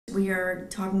We are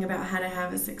talking about how to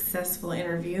have a successful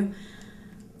interview.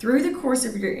 Through the course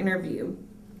of your interview,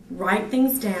 write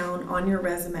things down on your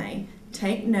resume,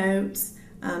 take notes,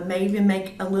 maybe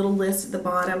make a little list at the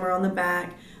bottom or on the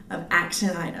back of action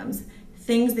items,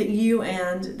 things that you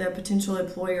and the potential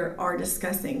employer are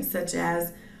discussing, such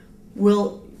as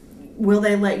will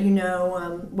they let you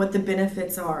know what the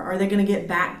benefits are? Are they going to get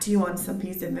back to you on some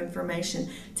piece of information?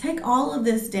 Take all of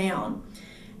this down.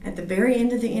 At the very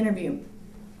end of the interview,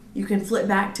 you can flip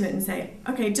back to it and say,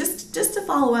 okay, just to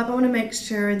follow up, I want to make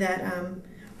sure that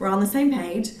we're on the same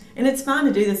page. And it's fine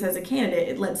to do this as a candidate.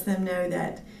 It lets them know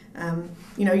that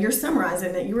you're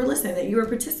summarizing, that you were listening, that you were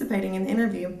participating in the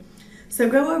interview. So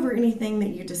go over anything that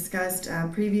you discussed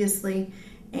previously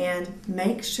and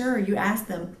make sure you ask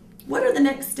them, what are the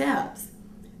next steps?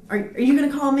 Are you going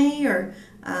to call me, or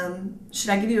should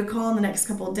I give you a call in the next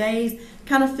couple of days?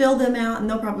 Kind of fill them out, and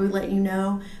they'll probably let you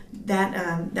know.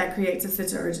 That creates a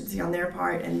sense of urgency on their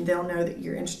part, and they'll know that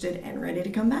you're interested and ready to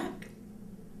come back.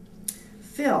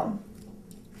 Phil,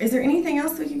 is there anything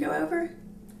else we can go over?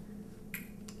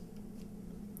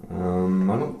 I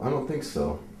don't think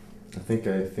so. I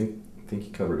think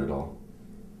you covered it all.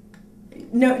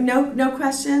 No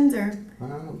questions, or? I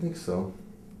don't think so.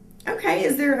 Okay.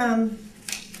 Is there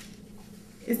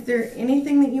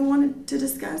anything that you wanted to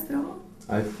discuss at all?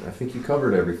 I think you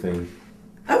covered everything.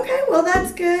 Okay. Well,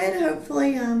 that's good.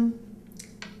 Hopefully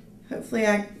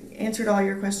I answered all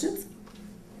your questions.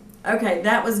 Okay,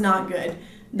 that was not good.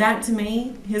 That, to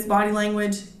me, his body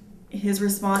language, his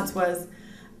response was,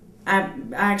 I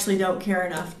actually don't care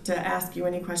enough to ask you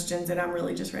any questions, and I'm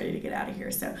really just ready to get out of here.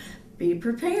 So be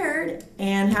prepared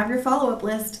and have your follow-up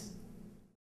list.